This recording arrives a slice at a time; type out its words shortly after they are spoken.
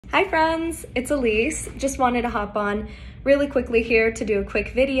Hi friends, it's Elise. Just wanted to hop on really quickly here to do a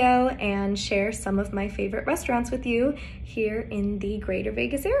quick video and share some of my favorite restaurants with you here in the greater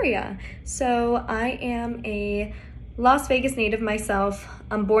Vegas area. So I am a Las Vegas native myself.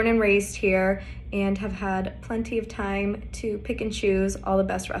 I'm born and raised here and have had plenty of time to pick and choose all the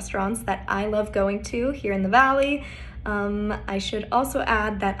best restaurants that I love going to here in the Valley. I should also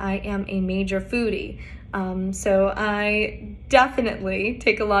add that I am a major foodie. So I definitely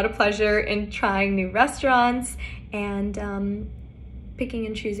take a lot of pleasure in trying new restaurants and picking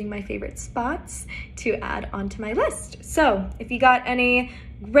and choosing my favorite spots to add onto my list. So if you got any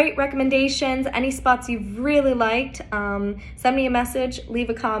great recommendations, any spots you've really liked, send me a message, leave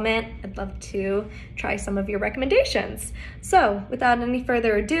a comment. I'd love to try some of your recommendations. So without any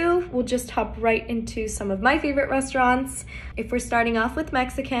further ado, we'll just hop right into some of my favorite restaurants. If we're starting off with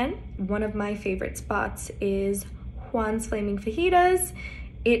Mexican, one of my favorite spots is Juan's Flaming Fajitas.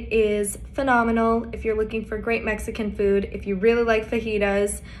 It is phenomenal if you're looking for great Mexican food, if you really like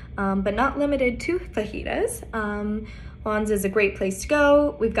fajitas, but not limited to fajitas. Juan's is a great place to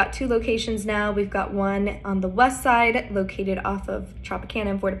go. We've got two locations now. We've got one on the west side located off of Tropicana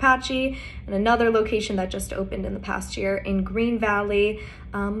and Fort Apache, and another location that just opened in the past year in Green Valley,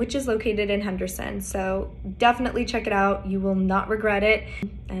 which is located in Henderson. So definitely check it out. You will not regret it,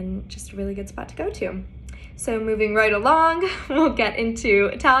 and just a really good spot to go to. So moving right along, we'll get into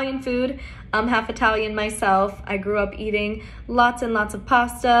Italian food. I'm half Italian myself. I grew up eating lots and lots of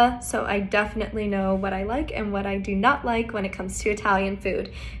pasta, so I definitely know what I like and what I do not like when it comes to Italian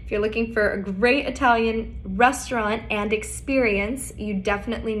food. If you're looking for a great Italian restaurant and experience, you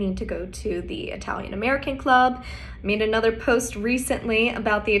definitely need to go to the Italian American Club. I made another post recently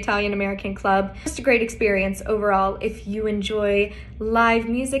about the Italian American Club. Just a great experience overall if you enjoy live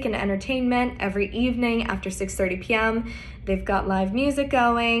music and entertainment every evening after 6:30 p.m. They've got live music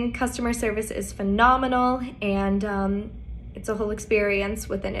going, customer service is phenomenal, and it's a whole experience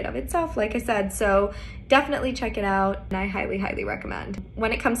within it of itself, like I said, so definitely check it out, and I highly, highly recommend.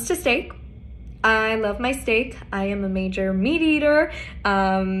 When it comes to steak, I love my steak. I am a major meat eater,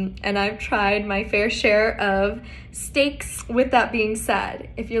 and I've tried my fair share of steaks. With that being said,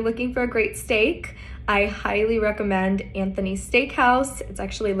 if you're looking for a great steak, I highly recommend Anthony's Steakhouse. It's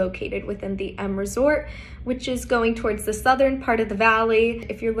actually located within the M Resort, which is going towards the southern part of the valley.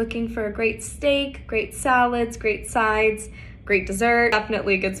 If you're looking for a great steak, great salads, great sides, great dessert,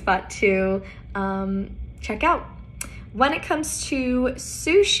 definitely a good spot to check out. When it comes to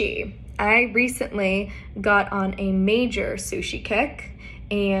sushi, I recently got on a major sushi kick,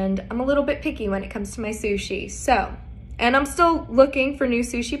 and I'm a little bit picky when it comes to my sushi. And I'm still looking for new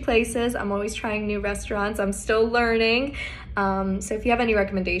sushi places. I'm always trying new restaurants. I'm still learning. So if you have any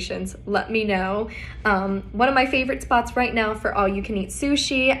recommendations, let me know. One of my favorite spots right now for all you can eat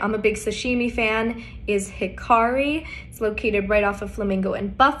sushi, I'm a big sashimi fan, is Hikari. It's located right off of Flamingo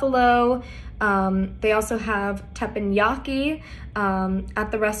and Buffalo. They also have teppanyaki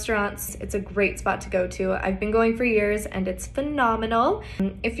at the restaurants. It's a great spot to go to. I've been going for years and it's phenomenal.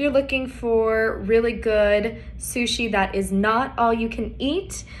 If you're looking for really good sushi that is not all you can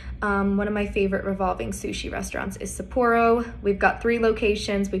eat, one of my favorite revolving sushi restaurants is Sapporo. We've got 3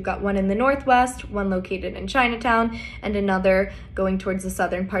 locations. We've got one in the Northwest, one located in Chinatown, and another going towards the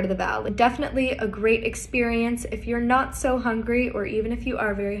southern part of the valley. Definitely a great experience if you're not so hungry, or even if you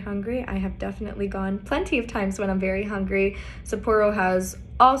are very hungry. I have definitely gone plenty of times when I'm very hungry. Sapporo has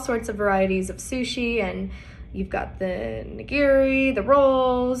all sorts of varieties of sushi, and you've got the nigiri, the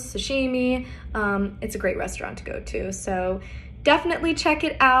rolls, sashimi. It's a great restaurant to go to. So definitely check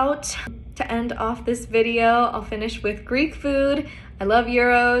it out. To end off this video, I'll finish with Greek food. I love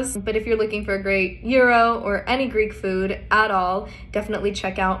gyros, but if you're looking for a great gyro or any Greek food at all, definitely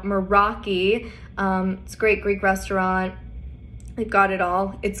check out Meraki. It's a great Greek restaurant. They've got it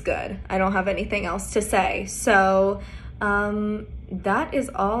all. It's good. I don't have anything else to say. So that is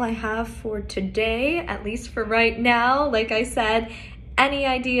all I have for today, at least for right now. Like I said, any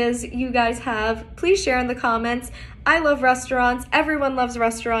ideas you guys have, please share in the comments. I love restaurants. Everyone loves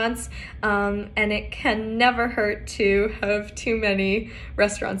restaurants, and it can never hurt to have too many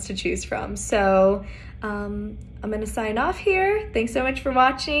restaurants to choose from. So I'm gonna sign off here. Thanks so much for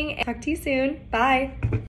watching. Talk to you soon. Bye.